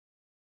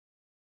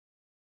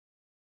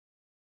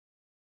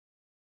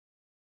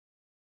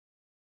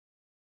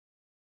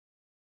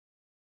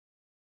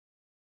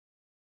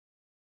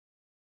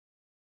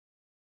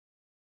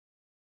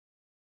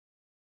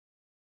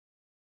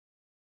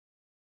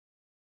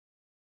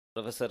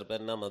Professor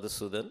Penna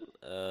Madhusudan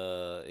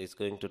is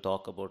going to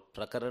talk about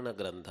Prakarana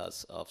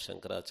Granthas of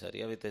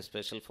Shankaracharya with a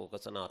special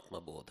focus on Atma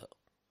Bodha.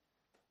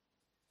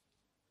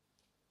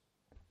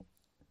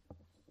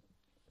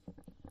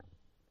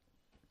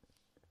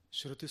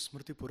 Shruti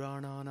Smriti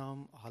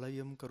Purananam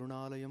Alayam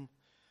Karunalayam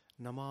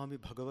Namami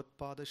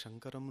Bhagavatpada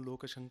Shankaram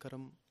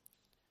Lokashankaram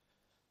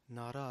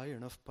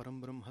Narayanah Param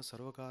Brahma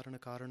Sarvakarana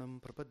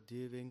Karanam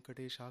Prapadye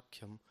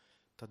Venkateshakyam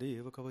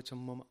Tadeva Kavacham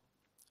Mama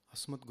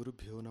Asmat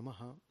Gurubhyo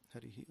Namaha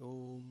Harihi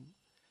Om.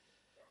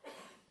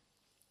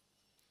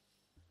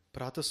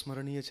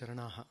 Pratasmaraniya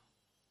Charanaha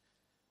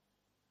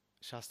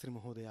Shastri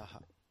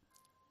Mahodayaha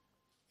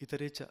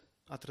Itarecha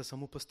Atra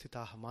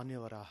Samupasthitaha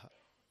Manyavaraha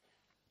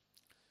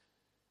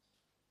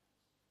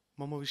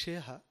मम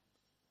विषयः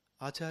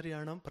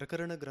आचार्याणां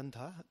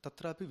प्रकरणग्रन्थः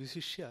तत्रापि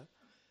विशिष्य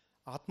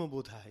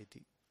आत्मबोधः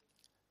इति.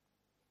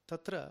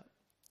 तत्र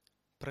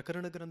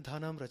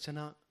प्रकरणग्रन्थानां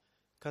रचना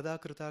कदा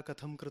कृता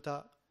कथं कृता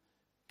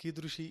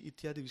कीदृशी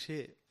इत्यादि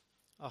विषये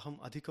अहम्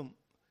अधिकं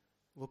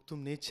वक्तुं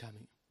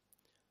नेच्छामि.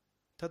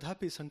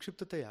 तथापि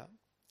संक्षिप्ततया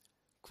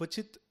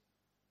क्वचित्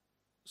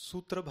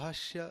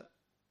सूत्रभाष्य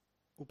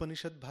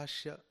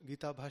उपनिषद्भाष्य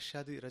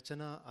गीताभाष्यादि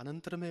रचना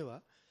अनन्तरमेव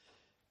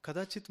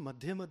कदाचित्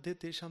मध्ये मध्ये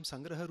तेषां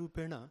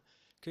संग्रहरूपेण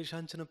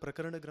केषाञ्चन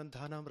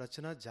प्रकरणग्रन्थानां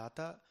रचना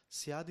जाता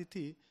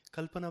स्यादिति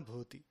कल्पना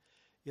भवति.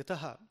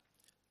 यतः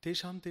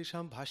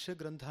तेषां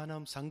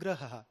भाष्यग्रन्थानां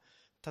संग्रहः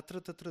तत्र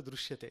तत्र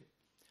दृश्यते.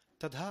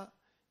 तथा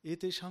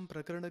एतेषां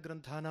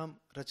प्रकरणग्रन्थानां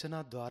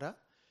रचनाद्वारा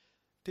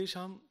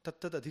तेषां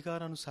तत्तद्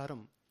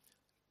अधिकारानुसारं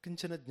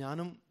किञ्चन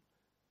ज्ञानं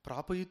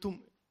प्रापयितुम्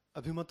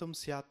अभिमतं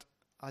स्यात्,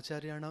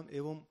 आचार्याणाम्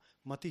एवं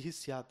मतिः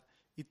स्यात्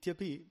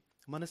इत्यपि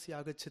मनसि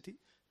आगच्छति.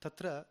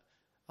 तत्र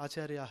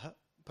आचार्याः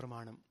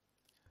प्रमाणं.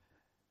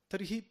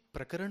 तर्हि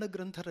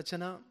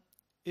प्रकरणग्रन्थरचना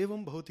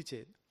एवं भवति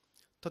चेत्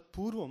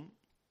तत्पूर्वं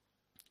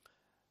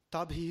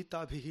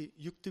ताभिः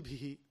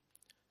युक्तिभिः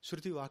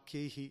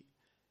श्रुतिवाक्यैः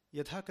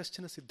यथा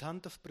कश्चन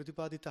सिद्धान्तः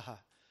प्रतिपादितः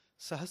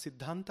सः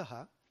सिद्धान्तः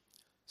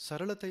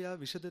सरलतया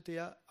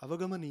विशदतया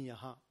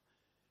अवगमनीयः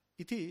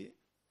इति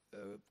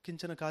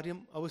किञ्चन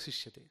कार्यम्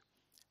अवशिष्यते.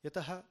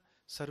 यतः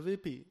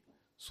सर्वेपि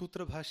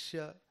सूत्रभाष्य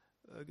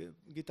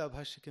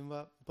गीताभाष्य किं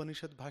वा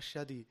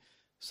उपनिषद्भाष्यादि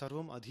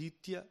सर्वम्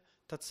अधीत्य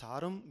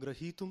तत्सारं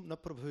ग्रहीतुं न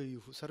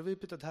प्रभवेयुः.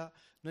 सर्वेपि तथा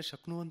न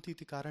शक्नुवन्ति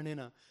इति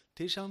कारणेन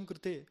तेषां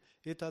कृते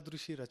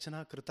एतादृशी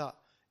रचना कृता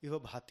इव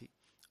भाति.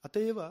 अत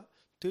एव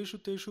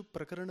तेषु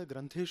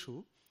प्रकरणग्रन्थेषु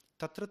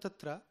तत्र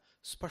तत्र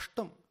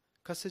स्पष्टं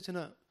कस्यचन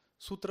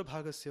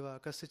सूत्रभागस्य वा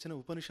कस्यचन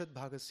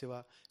उपनिषद्भागस्य वा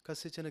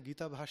कस्यचन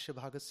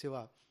गीताभाष्यभागस्य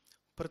वा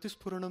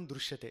प्रतिस्फुरणं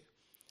दृश्यते.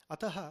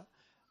 अतः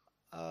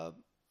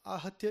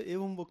आहत्य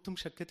एवं वक्तुं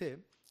शक्यते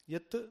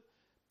यत्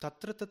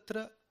तत्र तत्र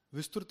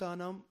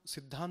विस्तृतानां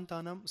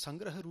सिद्धान्तानां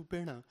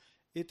संग्रहरूपेण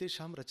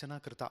एतेषां रचना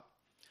कृता.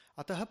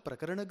 अतः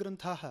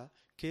प्रकरणग्रन्थाः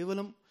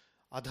केवलम्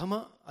अधम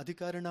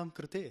अधिकारिणां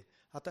कृते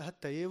अतः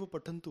तयेव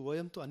पठन्तु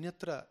वयं तु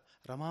अन्यत्र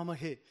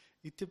रमामहे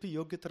इत्यपि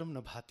योग्यतरं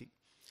न भाति.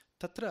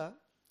 तत्र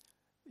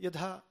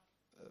यथा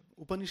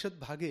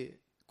उपनिषद्भागे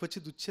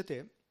क्वचिदुच्यते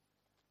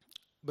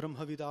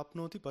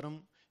ब्रह्मविदाप्नोति परम्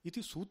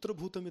इति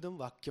सूत्रभूतमिदं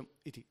वाक्यम्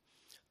इति.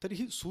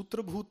 तर्हि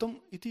सूत्रभूतम्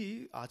इति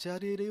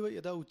आचार्यैरेव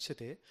यदा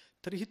उच्यते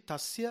तर्हि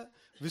तस्य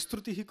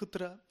विस्तृतिः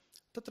कुत्र?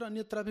 तत्र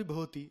अन्यत्रापि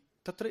भवति.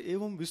 तत्र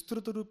एवं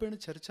विस्तृतरूपेण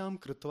चर्चां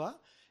कृत्वा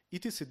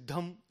इति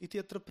सिद्धम् इति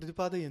अत्र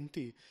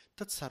प्रतिपादयन्ति.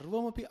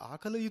 तत्सर्वमपि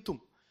आकलयितुं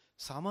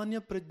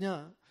सामान्यप्रज्ञा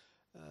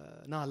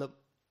नालम्.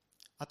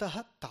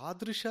 अतः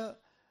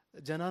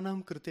तादृशजनानां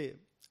कृते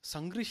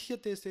सङ्गृह्य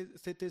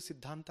ते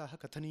सिद्धान्ताः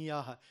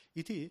कथनीयाः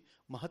इति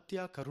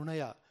महत्या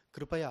करुणया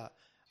कृपया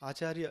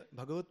आचार्य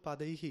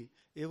भगवत्पादैः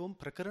एवं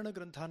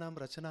प्रकरणग्रन्थानां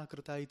रचना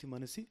कृता इति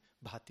मनसि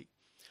भाति.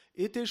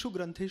 एतेषु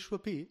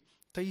ग्रन्थेष्वपि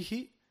तैः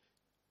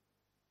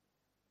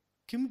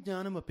किं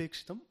ज्ञानम्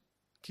अपेक्षितं,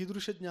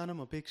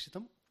 कीदृशज्ञानम्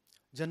अपेक्षितं,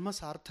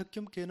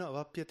 जन्मसार्थक्यं केन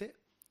अवाप्यते,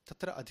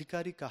 तत्र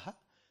अधिकारी कः,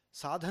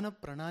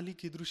 साधनप्रणाली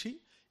कीदृशी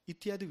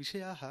इत्यादि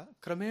विषयाः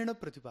क्रमेण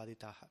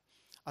प्रतिपादिताः.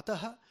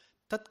 अतः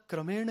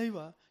तत्क्रमेणैव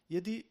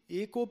यदि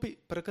एकोऽपि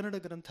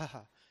प्रकरणग्रन्थः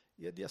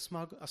यदि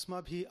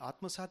अस्माभिः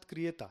आत्मसात्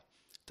क्रियेत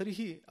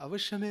तर्हि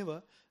अवश्यमेव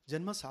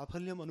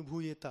जन्मसाफल्यम्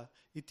अनुभूयेत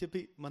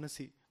इत्यपि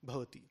मनसि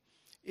भवति.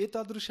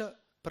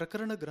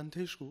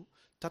 एतादृशप्रकरणग्रन्थेषु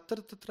तत्र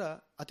तत्र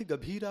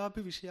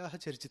अतिगभीरापि विषयाः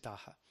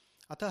चर्चिताः.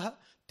 अतः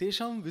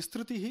तेषां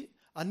विस्तृतिः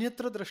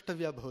अन्यत्र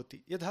द्रष्टव्या भवति.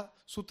 यथा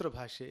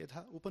सूत्रभाष्ये,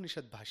 यथा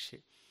उपनिषद्भाष्ये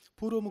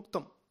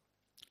पूर्वमुक्तं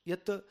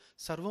यत्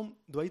सर्वं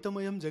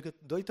द्वैतमयं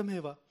जगत्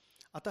द्वैतमेव.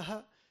 अतः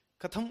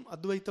कथम्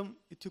अद्वैतम्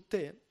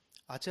इत्युक्ते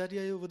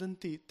आचार्याः एव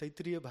वदन्ति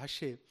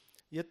तैत्तिरीयभाष्ये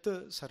यत्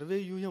सर्वे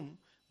यूयं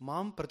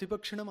मां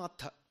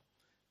प्रतिपक्षिणमात्थ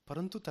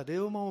परन्तु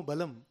तदेव मम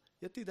बलं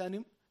यत्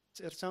इदानीं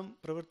चर्चां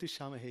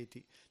प्रवर्तिष्यामहे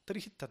इति.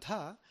 तर्हि तथा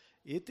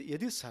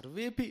यदि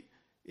सर्वेपि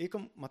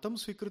एकं मतं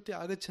स्वीकृत्य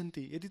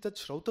आगच्छन्ति, यदि तत्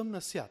श्रौतं न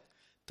स्यात्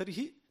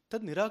तर्हि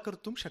तद्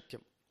निराकर्तुं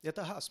शक्यं.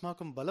 यतः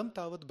अस्माकं बलं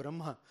तावत्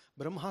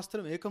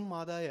ब्रह्मास्त्रम् एकम्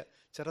आदाय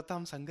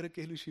चरतां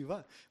सङ्ग्रकेलुषि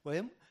वा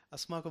वयम्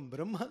अस्माकं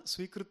ब्रह्म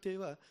स्वीकृत्य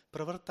एव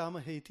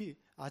प्रवर्तामहे इति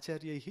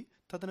आचार्यैः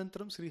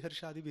तदनन्तरं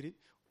श्रीहर्षादिभिः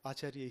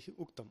आचार्यैः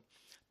उक्तं।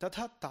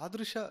 तथा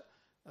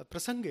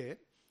तादृशप्रसङ्गे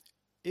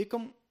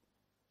एकम्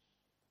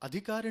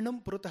अधिकारिणं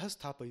पुरतः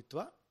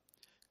स्थापयित्वा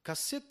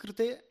कस्य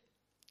कृते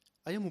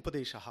अयम्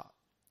उपदेशः,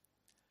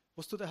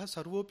 वस्तुतः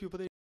सर्वोऽपि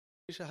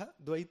उपदेशः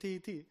द्वैते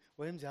इति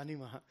वयं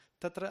जानीमः,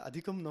 तत्र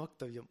अधिकं न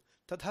वक्तव्यं।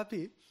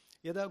 तथापि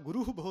यदा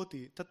गुरुः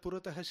भवति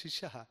तत्पुरतः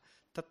शिष्यः,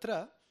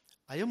 तत्र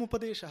अयम्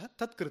उपदेशः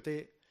तत्कृते,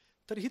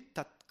 तर्हि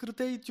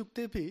तत्कृते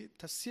इत्युक्तेपि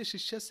तस्य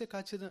शिष्यस्य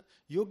काचित्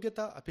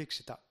योग्यता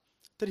अपेक्षिता।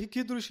 तर्हि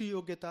कीदृशी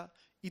योग्यता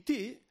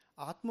इति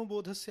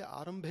आत्मबोधस्य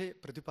आरम्भे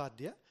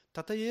प्रतिपाद्य,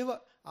 तत एव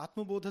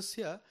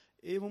आत्मबोधस्य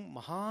एवं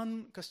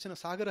महान् कश्चन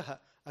सागरः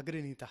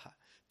अग्रे नीतः।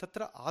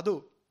 तत्र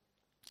आदौ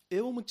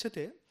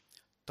एवमुच्यते,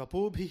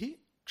 तपोभिः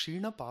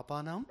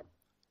क्षीणपापानाम्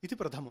इति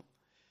प्रथमं।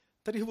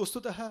 तर्हि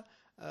वस्तुतः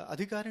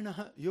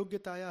अधिकारिणः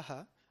योग्यतायाः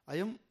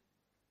अयम्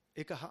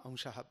एकः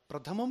अंशः।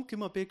 प्रथमं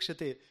किम्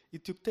अपेक्षते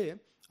इत्युक्ते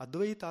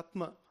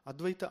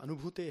अद्वैत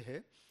अनुभूतेः,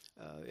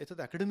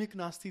 एतद् अकाडेमिक्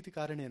नास्ति इति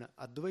कारणेन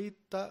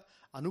अद्वैत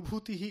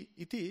अनुभूतिः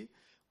इति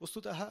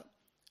वस्तुतः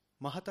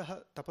महतः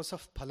तपसः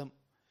फलम्।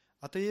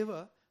 अत एव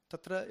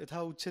तत्र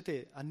यथा उच्यते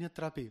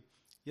अन्यत्रापि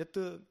यत्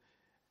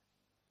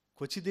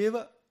क्वचिदेव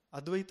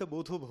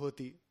अद्वैतबोधो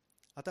भवति,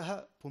 अतः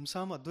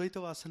पुंसाम्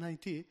अद्वैतवासना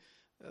इति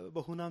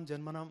बहूनां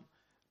जन्मनां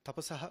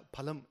तपसः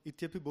फलम्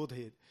इत्यपि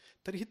बोधयेत्।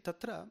 तर्हि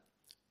तत्र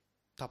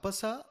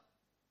तपसा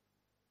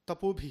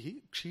तपोभिः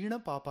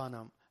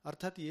क्षीणपापानाम्,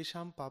 अर्थात्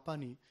येषां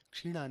पापानि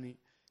क्षीणानि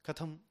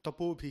कथं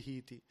तपोभिः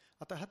इति,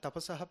 अतः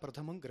तपसः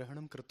प्रथमं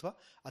ग्रहणं कृत्वा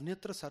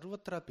अन्यत्र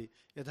सर्वत्रापि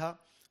यथा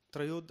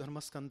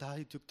त्रयोधर्मस्कन्धाः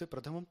इत्युक्ते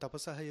प्रथमं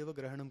तपसः एव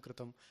ग्रहणं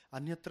कृतम्,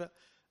 अन्यत्र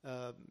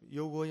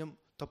योगोऽयं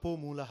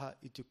तपोमूलः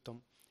इत्युक्तम्।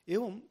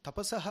 एवं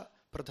तपसः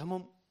प्रथमं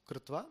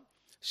कृत्वा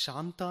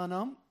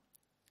शान्तानां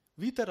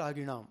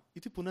वीतरागिणाम्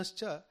इति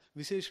पुनश्च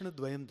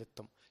विशेषणद्वयं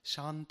दत्तं।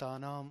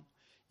 शान्तानां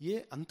ये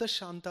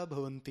अन्तःशान्ता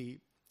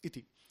भवन्ति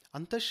इति।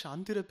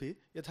 अन्तःशान्तिरपि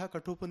यथा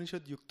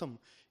कठोपनिषद्युक्तं,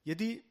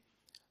 यदि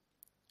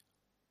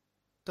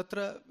तत्र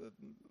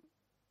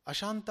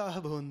अशान्ताः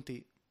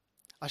भवन्ति,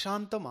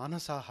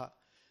 अशान्तमानसाः,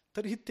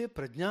 तर्हि ते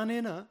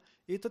प्रज्ञानेन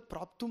एतत्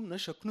प्राप्तुं न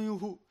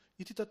शक्नुयुः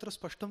इति तत्र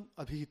स्पष्टम्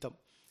अभिहितम्।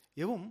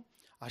 एवम्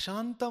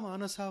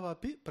अशान्तमानसा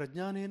वापि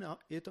प्रज्ञानेन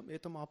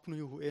एतम्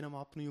आप्नुयुः, एनम्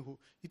आप्नुयुः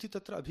इति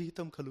तत्र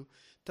अभिहितं खलु।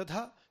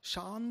 तथा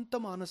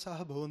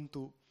शान्तमानसाः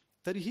भवन्तु,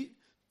 तर्हि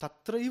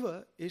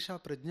तत्रैव एषा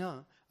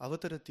प्रज्ञा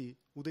अवतरति,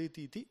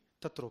 उदेति इति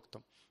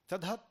तत्रोक्तं।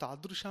 तथा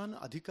तादृशान्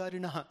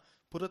अधिकारिणः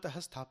पुरतः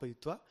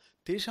स्थापयित्वा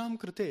तेषां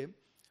कृते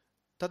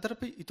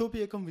तदपि इतोपि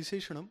एकं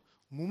विशेषणं,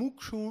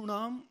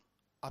 मुमुक्षूणाम्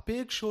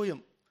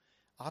अपेक्षोऽयम्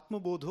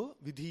आत्मबोधो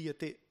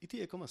विधीयते इति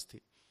एकम्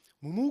अस्ति।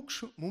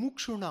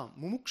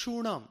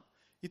 मुमुक्षूणाम्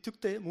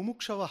इत्युक्ते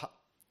मुमुक्षवः,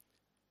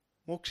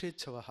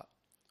 मोक्षेच्छवः,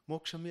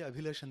 मोक्षं ये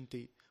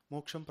अभिलषन्ति,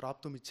 मोक्षं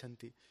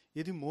प्राप्तुमिच्छन्ति।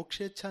 यदि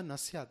मोक्षेच्छा न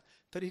स्यात्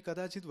तर्हि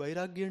कदाचित्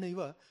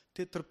वैराग्येणैव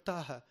ते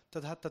तृप्ताः,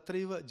 तथा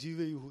तत्रैव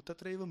जीवेयुः,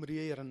 तत्रैव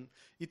म्रियेरन्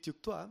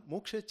इत्युक्त्वा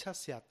मोक्षेच्छा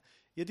स्यात्।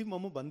 यदि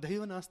मम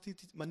बन्धैव नास्ति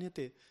इति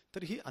मन्यते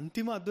तर्हि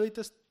अन्तिम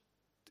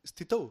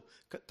अद्वैतस्थितौ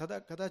तदा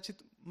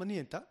कदाचित्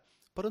मन्येत,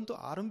 परन्तु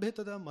आरम्भे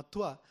तदा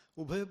मत्वा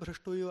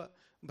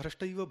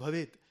भ्रष्टैव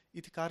भवेत्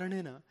इति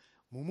कारणेन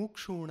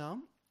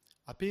मुमुक्षूणाम्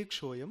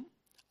अपेक्षोऽयम्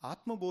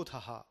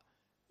आत्मबोधः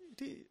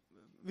इति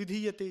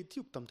विधीयते इति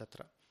उक्तं।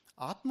 तत्र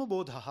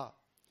आत्मबोधः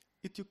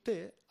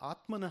इत्युक्ते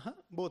आत्मनः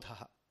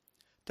बोधः।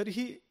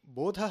 तर्हि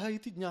बोधः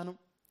इति ज्ञानम्,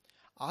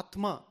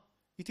 आत्मा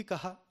इति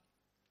कः?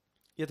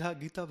 यथा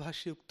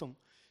गीताभाष्ये उक्तं,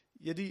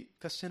 यदि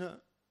कश्चन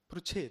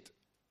पृच्छेत्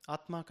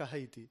आत्मा कः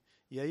इति,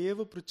 य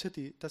एव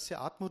पृच्छति तस्य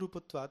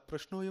आत्मरूपत्वात्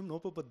प्रश्नोऽयं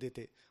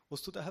नोपपद्यते।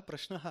 वस्तुतः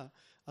प्रश्नः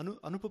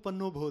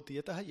अनुपपन्नो भवति,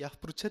 यतः यः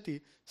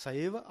पृच्छति स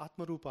एव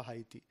आत्मरूपः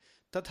इति।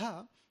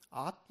 तथा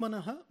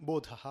आत्मनः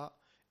बोधः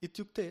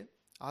इत्युक्ते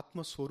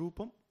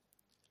आत्मस्वरूपम्,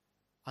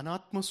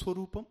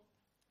 अनात्मस्वरूपम्,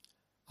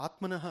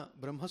 आत्मनः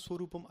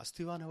ब्रह्मस्वरूपम्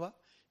अस्ति वा न वा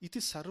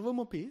इति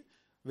सर्वमपि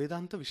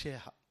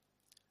वेदान्तविषयः।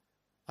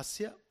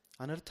 अस्य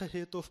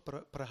अनर्थहेतोः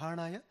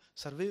प्रहाणाय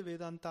सर्वे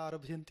वेदान्ता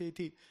आरभ्यन्ते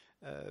इति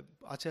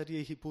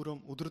आचार्यैः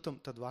पूर्वम् उद्धृतं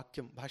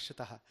तद्वाक्यं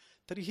भाष्यतः।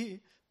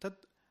 तर्हि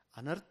तद्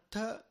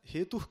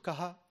अनर्थहेतुः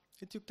कः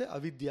इत्युक्ते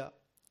अविद्या,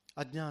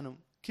 अज्ञानं।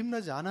 किं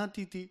न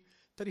जानाति इति,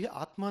 तर्हि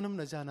आत्मानं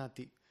न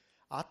जानाति।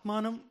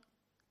 आत्मानं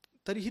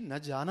तर्हि न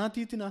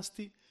जानाति इति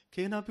नास्ति,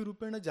 केनापि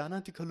रूपेण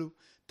जानाति खलु।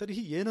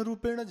 तर्हि येन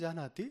रूपेण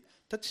जानाति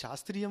तत्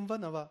शास्त्रीयं वा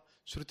न वा,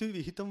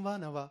 श्रुतिविहितं वा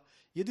न वा।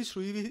 यदि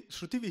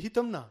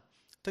श्रुतिविहितं न,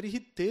 तर्हि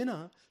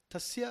तेन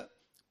तस्य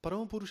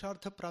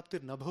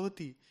परमपुरुषार्थप्राप्तिर्न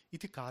भवति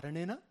इति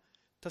कारणेन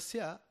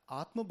तस्य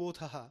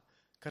आत्मबोधः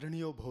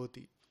करणीयो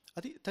भवति।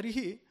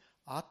 तर्हि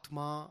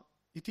आत्मा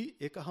इति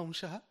एकः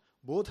अंशः,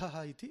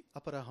 बोधः इति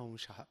अपरः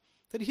अंशः।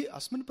 तर्हि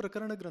अस्मिन्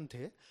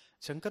प्रकरणग्रन्थे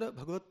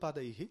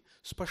शङ्करभगवत्पादैः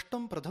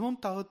स्पष्टं प्रथमं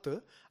तावत्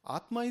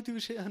आत्मा इति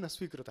विषयः न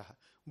स्वीकृतः,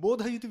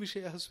 बोधः इति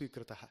विषयः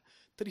स्वीकृतः।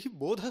 तर्हि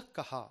बोधः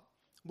कः?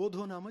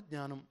 बोधो नाम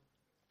ज्ञानं।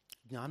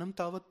 ज्ञानं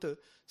तावत्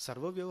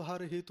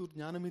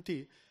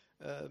सर्वव्यवहारहेतुर्ज्ञानमिति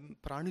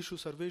प्राणिषु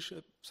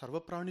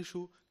सर्वप्राणिषु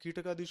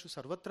कीटकादिषु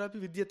सर्वत्रापि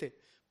विद्यते,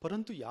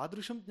 परन्तु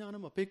यादृशं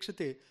ज्ञानम्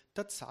अपेक्षते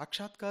तत्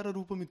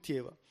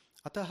साक्षात्काररूपमित्येव।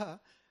 अतः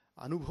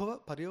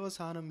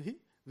अनुभवपर्यवसानं हि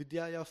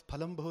विद्यायाः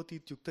फलं भवति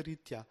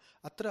इत्युक्तरीत्या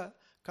अत्र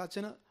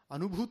काचन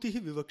अनुभूतिः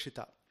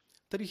विवक्षिता।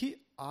 तर्हि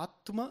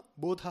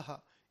आत्मबोधः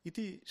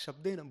इति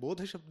शब्देन,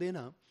 बोधशब्देन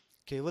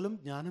केवलं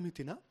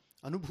ज्ञानमिति न,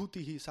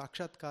 अनुभूतिः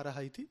साक्षात्कारः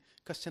इति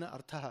कश्चन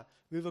अर्थः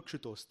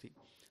विवक्षितोऽस्ति।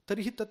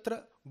 तर्हि तत्र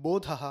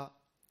बोधः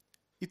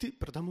इति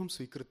प्रथमं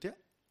स्वीकृत्य,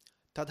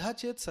 तथा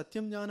चेत्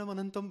सत्यं ज्ञानम्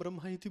अनन्तं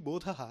ब्रह्म इति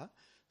बोधः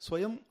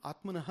स्वयम्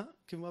आत्मनः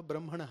किं वा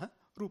ब्रह्मणः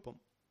रूपं,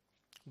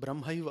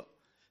 ब्रह्मैव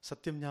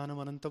सत्यं ज्ञानम्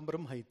अनन्तं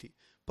ब्रह्म इति।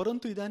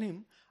 परन्तु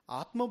इदानीम्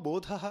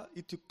आत्मबोधः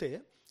इत्युक्ते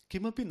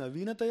किमपि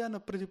नवीनतया न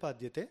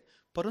प्रतिपाद्यते,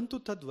 परन्तु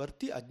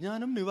तद्वर्ति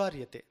अज्ञानं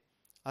निवार्यते।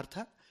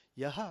 अर्थात्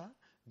यः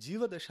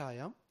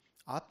जीवदशायाम्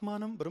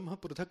आत्मानं ब्रह्म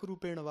पृथक्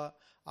रूपेण वा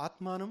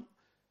आत्मानं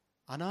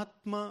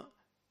अनात्म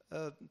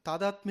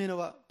तादात्म्येन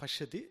वा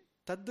पश्यति,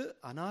 तद्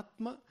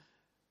अनात्म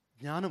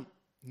ज्ञानं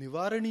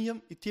निवारणीयम्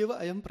इत्येव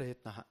अयं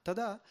प्रयत्नः।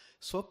 तदा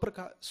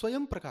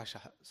स्वयं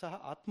प्रकाशः, सः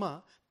आत्मा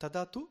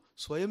तदा तु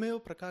स्वयमेव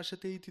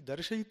प्रकाशते इति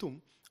दर्शयितुम्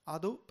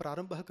आदौ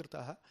प्रारम्भः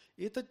कृतः।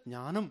 एतत्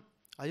ज्ञानम्,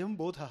 अयं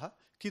बोधः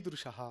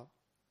कीदृशः?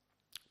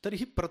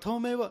 तर्हि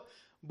प्रथममेव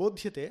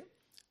बोध्यते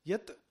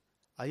यत्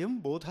अयं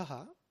बोधः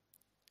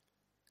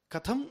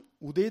कथम्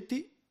उदेति,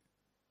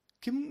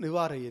 किं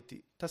निवारयति,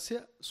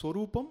 तस्य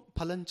स्वरूपं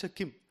फलञ्च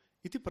किम्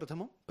इति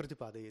प्रथमं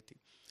प्रतिपादयति।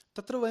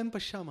 तत्र वयं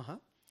पश्यामः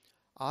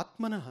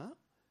आत्मनः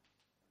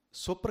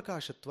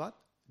स्वप्रकाशत्वात्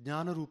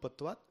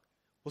ज्ञानरूपत्वात्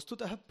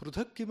वस्तुतः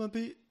पृथक्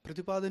किमपि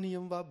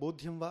प्रतिपादनीयं वा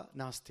बोध्यं वा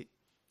नास्ति।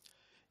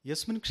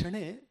 यस्मिन्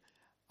क्षणे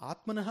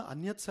आत्मनः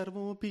अन्यत्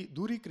सर्वमपि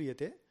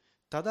दूरीक्रियते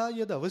तदा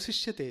यद्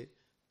अवशिष्यते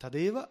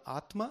तदेव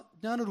आत्मा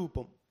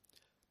ज्ञानरूपं,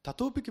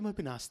 ततोपि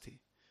किमपि नास्ति।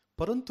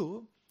 परन्तु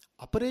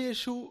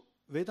अपरेषु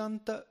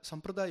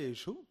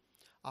वेदान्तसम्प्रदायेषु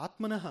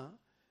आत्मनः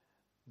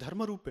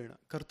धर्मरूपेण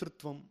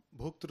कर्तृत्वं,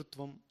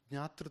 भोक्तृत्वं,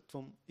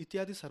 ज्ञातृत्वम्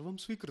इत्यादि सर्वं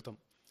स्वीकृतं।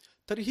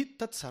 तर्हि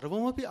तत्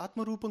सर्वमपि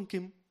आत्मरूपं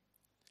किम्?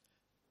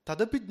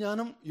 तदपि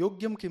ज्ञानं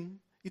योग्यं किम्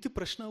इति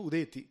प्रश्नः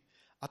उदेति।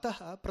 अतः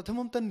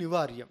प्रथमं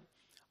तन्निवार्यम्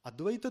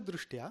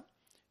अद्वैतदृष्ट्या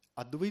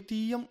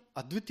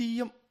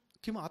अद्वितीयं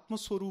किम्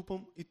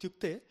आत्मस्वरूपम्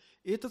इत्युक्ते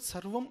एतत्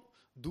सर्वं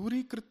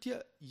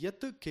दूरीकृत्य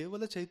यत्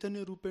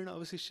केवलचैतन्यरूपेण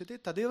अवशिष्यते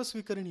तदेव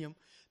स्वीकरणीयं।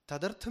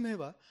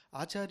 तदर्थमेव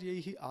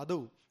आचार्यैः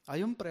आदौ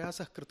अयं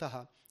प्रयासः कृतः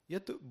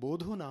यत्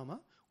बोधो नाम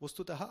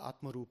वस्तुतः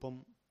आत्मरूपम्।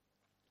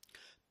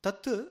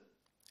 तत्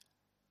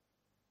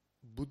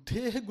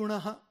बुद्धेः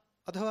गुणः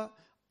अथवा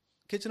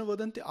केचन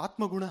वदन्ति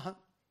आत्मगुणः।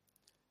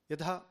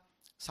 यथा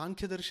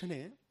साङ्ख्यदर्शने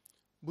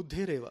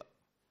बुद्धेरेव,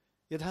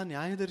 यथा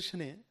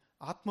न्यायदर्शने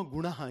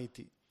आत्मगुणः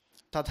इति,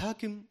 तथा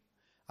किम्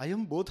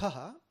अयं बोधः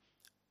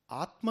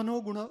आत्मनो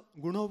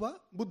गुणो वा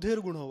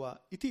बुद्धेर्गुणो वा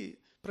इति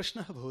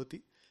प्रश्नः भवति।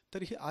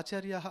 तर्हि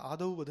आचार्याः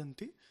आदौ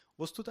वदन्ति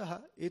वस्तुतः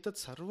एतत्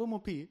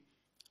सर्वमपि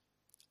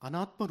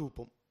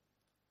अनात्मरूपम्।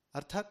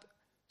 अर्थात्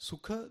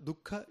सुख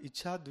दुःख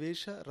इच्छा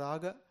द्वेष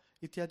राग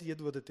इत्यादि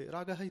यद् वदते,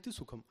 रागः इति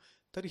सुखं,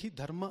 तर्हि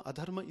धर्म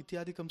अधर्म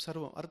इत्यादिकं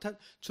सर्वम्,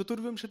 अर्थात्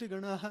 24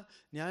 गणाः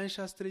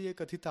न्यायशास्त्रे ये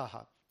कथिताः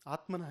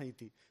आत्मनः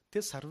इति,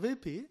 ते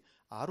सर्वेपि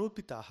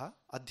आरोपिताः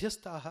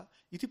अध्यस्ताः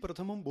इति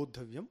प्रथमं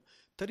बोद्धव्यं।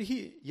 तर्हि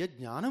यत्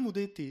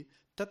ज्ञानमुदेति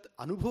तत्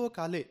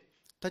अनुभवकाले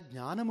तत्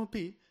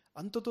ज्ञानमपि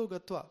अन्ततो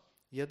गत्वा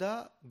यदा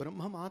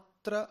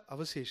ब्रह्ममात्र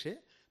अवशेषे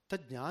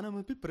तत्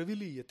ज्ञानमपि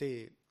प्रविलीयते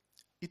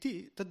इति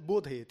तद्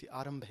बोधयति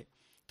आरम्भे।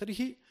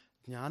 तर्हि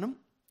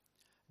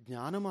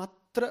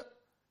ज्ञानमात्र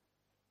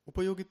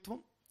उपयोगित्वं,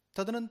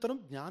 तदनन्तरं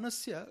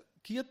ज्ञानस्य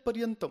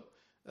कियत्पर्यन्तं,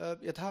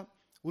 यथा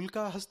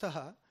उल्काहस्तः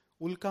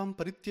उल्कां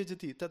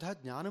परित्यजति तथा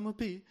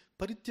ज्ञानमपि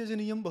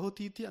परित्यजनीयं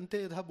भवति इति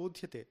अन्ते यथा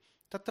बोध्यते,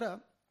 तत्र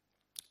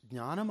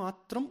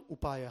ज्ञानमात्रम्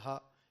उपायः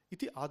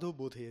इति आदौ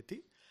बोधयति।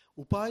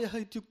 उपायः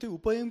इत्युक्ते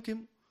उपायं किं?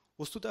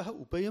 वस्तुतः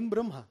उपायं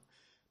ब्रह्म।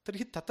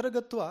 तर्हि तत्र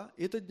गत्वा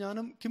एतत्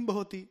ज्ञानं किं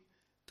भवति?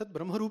 तत्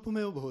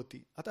ब्रह्मरूपमेव भवति,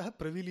 अतः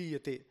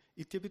प्रविलीयते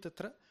इत्यपि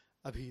तत्र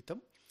अभिहितं।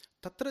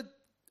 तत्र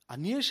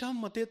अन्येषां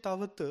मते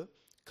तावत्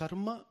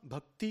कर्म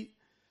भक्ति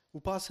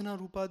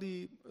उपासनारूपादि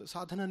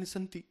साधनानि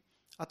सन्ति,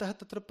 अतः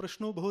तत्र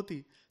प्रश्नो भवति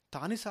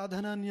तानि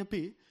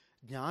साधनान्यपि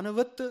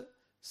ज्ञानवत्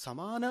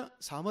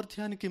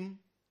समानसामर्थ्यानि किम्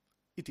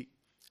इति।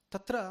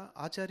 तत्र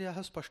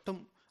आचार्याः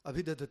स्पष्टम्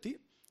अभिदधति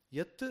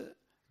यत्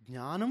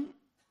ज्ञानं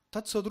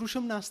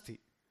तत्सदृशं नास्ति,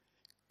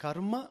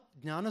 कर्म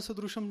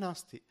ज्ञानसदृशं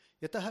नास्ति।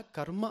 यतः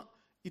कर्म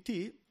इति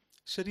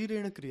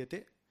शरीरेण क्रियते,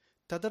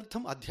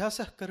 तदर्थम्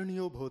अध्यासः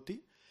करणीयो भवति।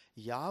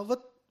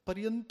 यावत्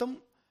पर्यन्तम्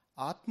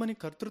आत्मनि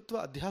कर्तृत्व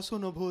अध्यासो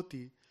न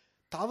भवति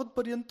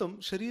तावत्पर्यन्तं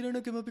शरीरेण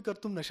किमपि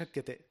कर्तुं न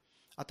शक्यते।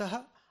 अतः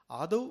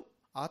आदौ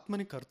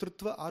आत्मनि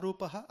कर्तृत्व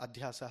आरोपः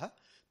अध्यासः,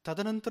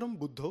 तदनन्तरं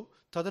बुद्धौ,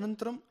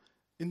 तदनन्तरं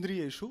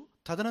इन्द्रियेषु,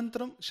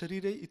 तदनन्तरं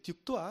शरीरे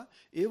इत्युक्त्वा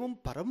एवं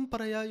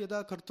परम्परया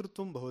यदा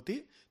कर्तृत्वं भवति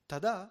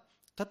तदा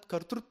तत्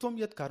कर्तृत्वं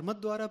यत्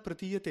कर्मद्वारा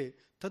प्रतीयते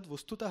तद्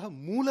वस्तुतः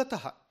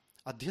मूलतः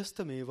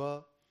अध्यस्तमेव।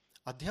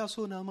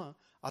 अध्यासो नाम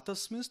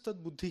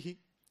अतस्मिंस्तद् बुद्धिः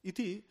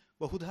इति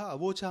बहुधा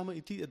अवोचाम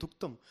इति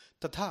यदुक्तं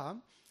तथा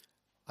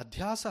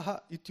अध्यासः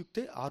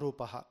इत्युक्ते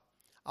आरोपः।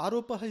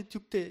 आरोपः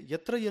इत्युक्ते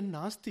यत्र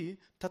यन्नास्ति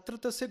तत्र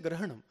तस्य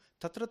ग्रहणं,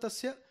 तत्र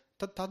तस्य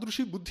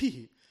तादृशी बुद्धिः,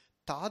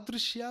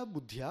 तादृश्या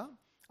बुद्ध्या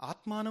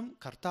आत्मानं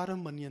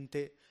कर्तारं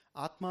मन्यन्ते,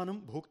 आत्मानं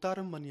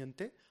भोक्तारं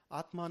मन्यन्ते,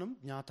 आत्मानं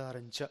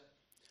ज्ञातारञ्च।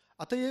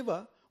 अत एव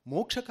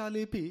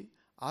मोक्षकालेपि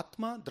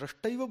आत्मा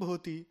द्रष्टैव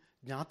भवति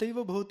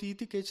ज्ञातैव भवति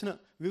इति केचन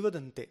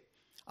विवदन्ते।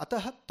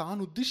 अतः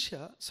तान्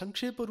उद्दिश्य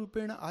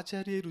संक्षेपरूपेण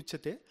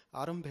आचार्यैरुच्यते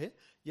आरम्भे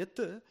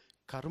यत्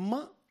कर्म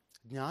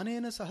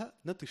ज्ञानेन सह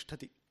न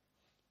तिष्ठति।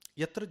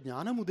 यत्र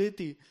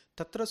ज्ञानमुदेति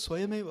तत्र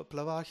स्वयमेव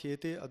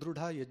प्लवाह्येते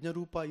अदृढा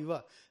यज्ञरूपा इव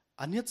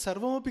अन्यत्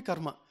सर्वमपि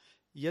कर्म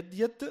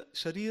यद्यत्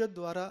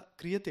शरीरद्वारा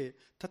क्रियते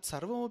तत्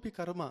सर्वमपि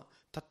कर्म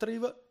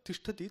तत्रैव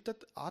तिष्ठति,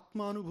 तत्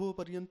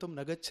आत्मानुभवपर्यन्तं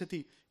न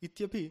गच्छति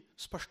इत्यपि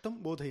स्पष्टं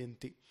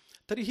बोधयन्ति।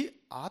 तर्हि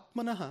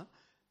आत्मनः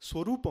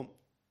स्वरूपं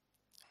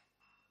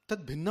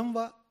तद् भिन्नं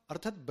वा,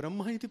 अर्थात्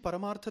ब्रह्म इति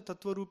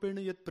परमार्थतत्त्वरूपेण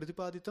यत्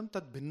प्रतिपादितं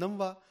तद् भिन्नं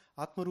वा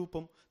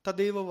आत्मरूपं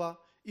तदेव वा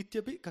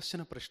इत्यपि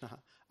कश्चन प्रश्नः।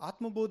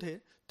 आत्मबोधे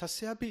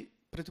तस्यापि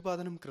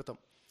प्रतिपादनं कृतं।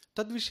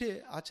 तद्विषये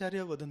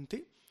आचार्यः वदन्ति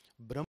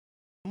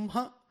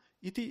ब्रह्म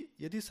इति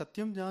यदि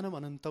सत्यं ज्ञानम्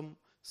अनन्तं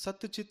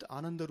सत् चित्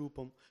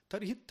आनन्दरूपं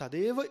तर्हि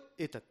तदेव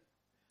एतत्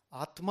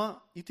आत्मा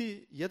इति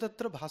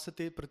यदत्र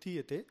भासते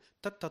प्रतीयते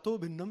तत् ततो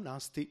भिन्नं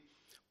नास्ति।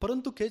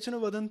 परन्तु केचन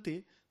वदन्ति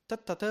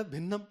तत् ततः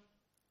भिन्नं,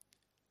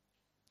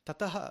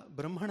 ततः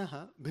ब्रह्मणः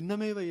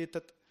भिन्नमेव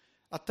एतत्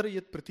अत्र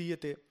यत्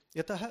प्रतीयते,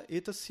 यतः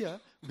एतस्य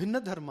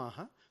भिन्नधर्माः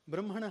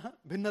ब्रह्मणः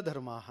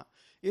भिन्नधर्माः।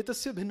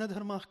 एतस्य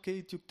भिन्नधर्माः के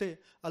इत्युक्ते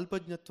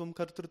अल्पज्ञत्वं,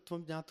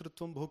 कर्तृत्वं,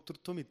 ज्ञातृत्वं,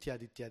 भोक्तृत्वम्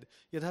इत्यादि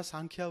इत्यादि। यथा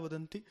सांख्या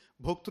वदन्ति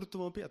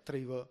भोक्तृत्वमपि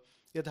अत्रैव,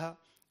 यथा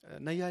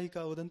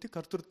नैयायिका वदन्ति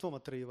कर्तृत्वम्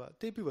अत्रैव,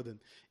 तेपि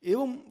वदन्ति।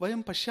 एवं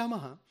वयं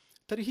पश्यामः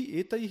तर्हि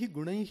एतैः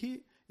गुणैः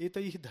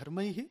एतैः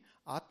धर्मैः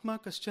आत्मा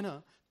कश्चन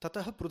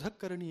ततः पृथक्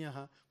करणीयः,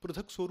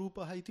 पृथक्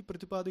स्वरूपः इति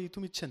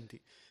प्रतिपादयितुम् इच्छन्ति।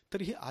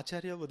 तर्हि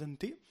आचार्यः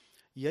वदन्ति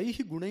यैः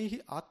गुणैः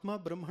आत्मा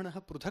ब्रह्मणः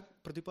पृथक्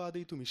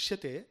प्रतिपादयितुम्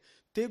इष्यते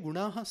ते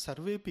गुणाः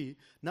सर्वेपि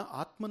न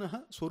आत्मनः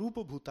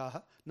स्वरूपभूताः,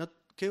 न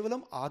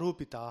केवलम्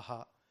आरोपिताः।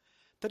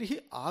 तर्हि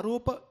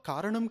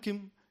आरोपकारणं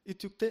किम्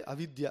इत्युक्ते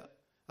अविद्या।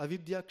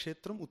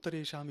 अविद्याक्षेत्रम्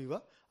उत्तरेषामिव,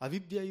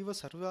 अविद्या इव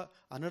सर्व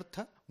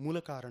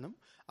अनर्थमूलकारणम्।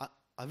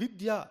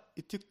 अविद्या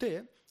इत्युक्ते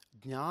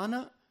ज्ञान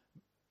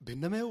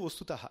भिन्नमेव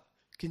वस्तुतः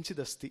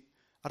किञ्चिदस्ति,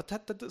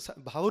 अर्थात् तत्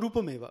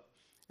भावरूपमेव।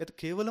 यत्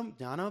केवलं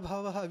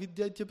ज्ञानाभावः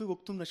अविद्या इत्यपि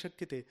वक्तुं न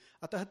शक्यते।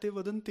 अतः ते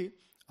वदन्ति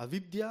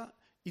अविद्या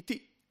इति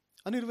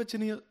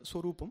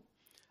अनिर्वचनीयस्वरूपम्,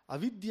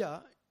 अविद्या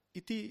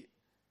इति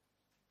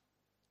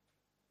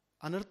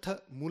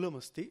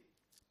अनर्थमूलमस्ति,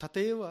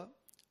 तथैव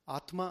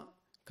आत्मा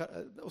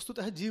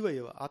वस्तुतः जीव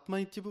एव, आत्मा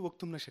इत्यपि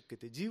वक्तुं न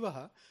शक्यते। जीवः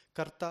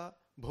कर्ता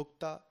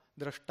भोक्ता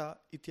द्रष्टा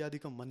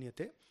इत्यादिकं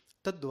मन्यते,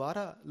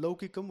 तद्वारा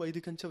लौकिकं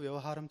वैदिकञ्च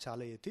व्यवहारं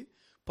चालयति।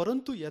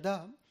 परन्तु यदा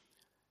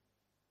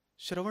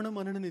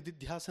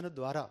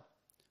श्रवणमनननिधिध्यासनद्वारा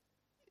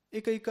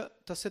एकैक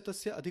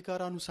तस्य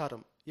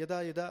अधिकारानुसारं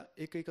यदा यदा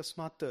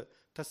एकैकस्मात्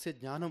तस्य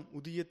ज्ञानम्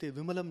उदीयते,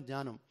 विमलं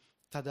ज्ञानं,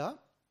 तदा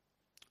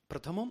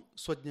प्रथमं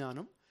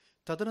स्वज्ञानं,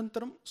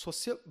 तदनन्तरं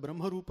स्वस्य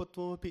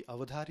ब्रह्मरूपत्वमपि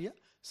अवधार्य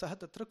सः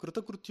तत्र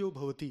कृतकृत्यो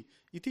भवति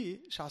इति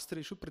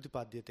शास्त्रेषु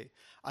प्रतिपाद्यते।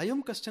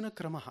 अयं कश्चन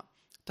क्रमः।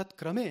 तत्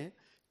क्रमे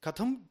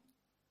कथं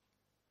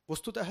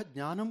वस्तुतः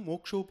ज्ञानं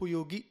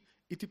मोक्षोपयोगी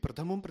इति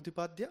प्रथमं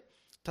प्रतिपाद्य,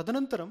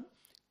 तदनन्तरं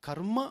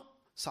कर्म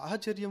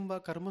साहचर्यं वा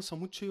कर्म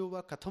समुच्चयो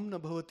वा कथं न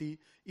भवति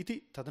इति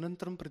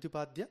तदनन्तरं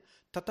प्रतिपाद्य,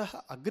 ततः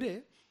अग्रे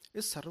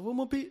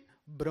सर्वमपि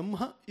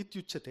ब्रह्म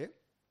इत्युच्यते।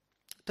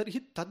 तर्हि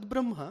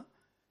तद्ब्रह्म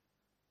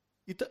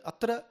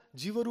अत्र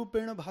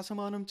जीवरूपेण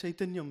भासमानं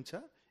चैतन्यं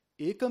च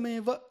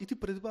एकमेव इति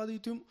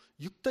प्रतिपादयितुं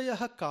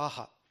युक्तयः काः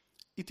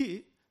इति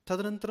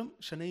तदनन्तरं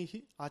शनैः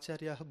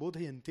आचार्याः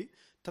बोधयन्ति।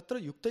 तत्र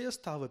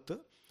युक्तयस्तावत्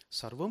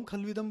सर्वं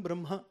खल्विदं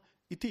ब्रह्म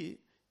इति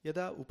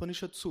यदा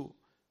उपनिषत्सु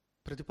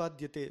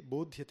प्रतिपाद्यते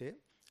बोध्यते,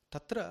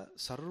 तत्र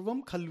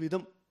सर्वं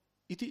खल्विदम्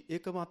इति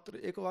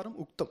एकवारम्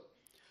उक्तं।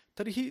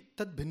 तर्हि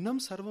तद्भिन्नं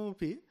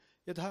सर्वमपि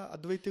यथा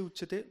अद्वैते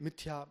उच्यते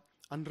मिथ्या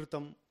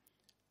अनृतम्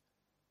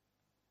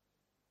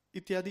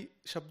इत्यादि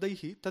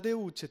शब्दैः तदेव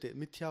उच्यते,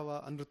 मिथ्या वा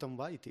अनृतं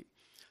वा इति।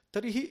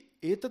 तर्हि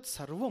एतत्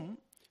सर्वं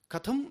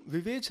कथं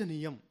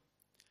विवेचनीयम्,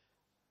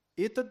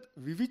 एतद्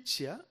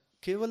विविच्य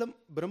केवलं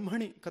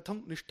ब्रह्मणि कथं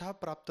निष्ठा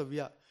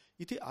प्राप्तव्या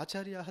इति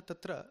आचार्याः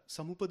तत्र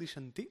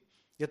समुपदिशन्ति।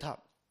 यथा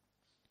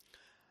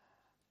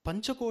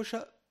पञ्चकोश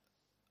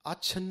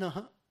आच्छन्नः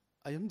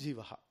अयं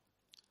जीवः,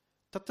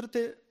 तत्र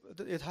ते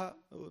यथा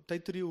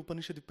तैत्तिरीय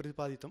उपनिषदि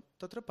प्रतिपादितं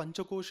तत्र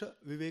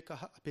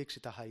पञ्चकोशविवेकः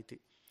अपेक्षितः इति।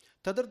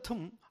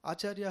 तदर्थम्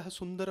आचार्याः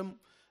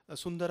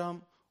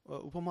सुन्दराम्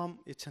उपमां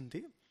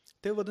यच्छन्ति।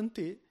 ते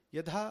वदन्ति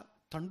यथा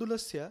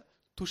तण्डुलस्य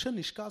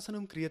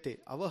तुषनिष्कासनं क्रियते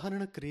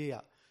अवहरणक्रियया,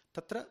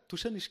 तत्र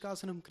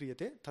तुषनिष्कासनं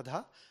क्रियते, तथा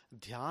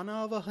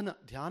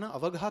ध्यान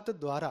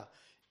अवघातद्वारा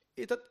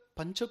एतत्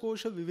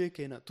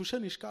पञ्चकोशविवेकेन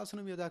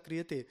तुषनिष्कासनं यदा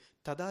क्रियते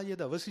तदा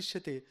यद्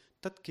अवशिष्यते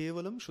तत्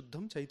केवलं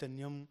शुद्धं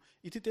चैतन्यम्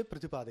इति ते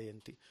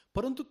प्रतिपादयन्ति।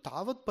 परन्तु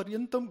तावत्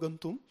पर्यन्तं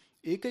गन्तुम्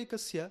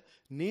एकैकस्य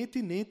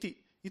नेति नेति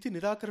इति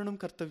निराकरणं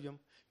कर्तव्यं।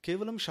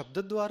 केवलं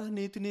शब्दद्वारा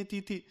नेति नेति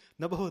इति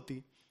न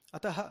भवति।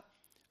 अतः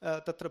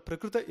तत्र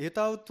प्रकृत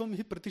एतावत्त्वं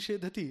हि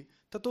प्रतिषेधति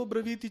ततो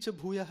ब्रवीति च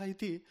भूयः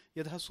इति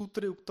यथा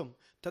सूत्रे उक्तं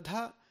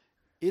तथा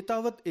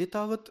एतावत्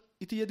एतावत्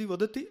इति यदि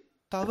वदति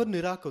तावत्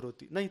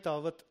निराकरोति,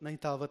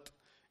 नैतावत्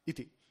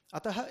इति।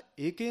 अतः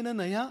एकेन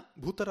नया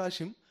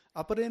भूतराशिम्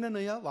अपरेण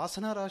नया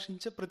वासनाराशिं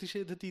च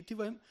प्रतिषेधति इति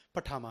वयं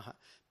पठामः।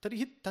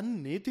 तर्हि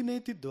तन्नेति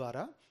नेति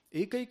द्वारा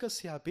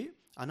एकैकस्यापि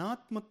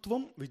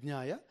अनात्मत्वं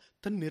विज्ञाय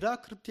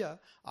तन्निराकृत्य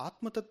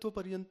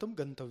आत्मतत्त्वपर्यन्तं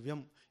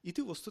गन्तव्यम्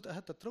इति वस्तुतः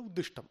तत्र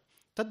उद्दिष्टं।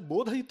 तद्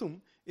बोधयितुम्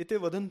एते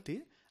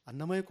वदन्ति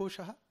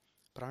अन्नमयकोशः,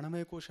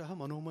 प्राणमयकोशः,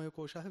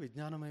 मनोमयकोशः,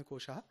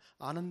 विज्ञानमयकोशः,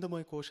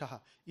 आनन्दमयकोशः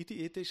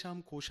इति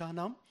एतेषां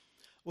कोशानां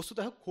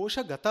वस्तुतः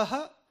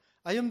कोशगतः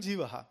अयं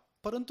जीवः,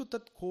 परन्तु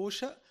तत्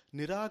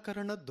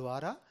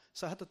कोशनिराकरणद्वारा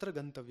सः तत्र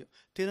गन्तव्यं,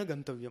 तेन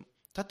गन्तव्यं।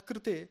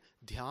 तत्कृते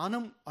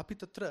ध्यानम् अपि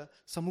तत्र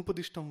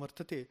समुपदिष्टं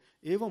वर्तते।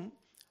 एवं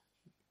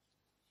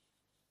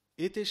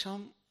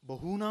एतेषां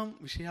बहूनां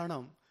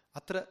विषयाणाम्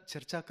अत्र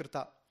चर्चा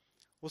कृता।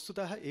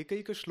 वस्तुतः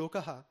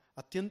एकैकश्लोकः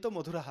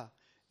अत्यन्तमधुरः।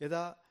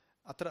 यदा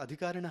अत्र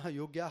अधिकारिणः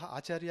योग्याः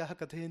आचार्याः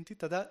कथयन्ति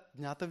तदा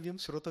ज्ञातव्यं,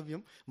 श्रोतव्यं,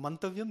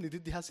 मन्तव्यं,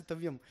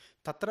 निदिध्यासितव्यं।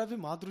 तत्रापि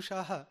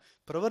मादृशाः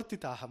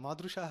प्रवर्तिताः,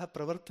 मादृशाः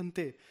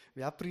प्रवर्तन्ते,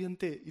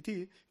 व्याप्रियन्ते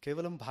इति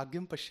केवलं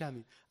भाग्यं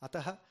पश्यामि।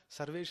 अतः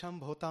सर्वेषां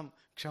भवतां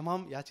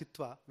क्षमां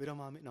याचित्वा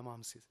विरमामि।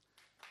 नमांसि।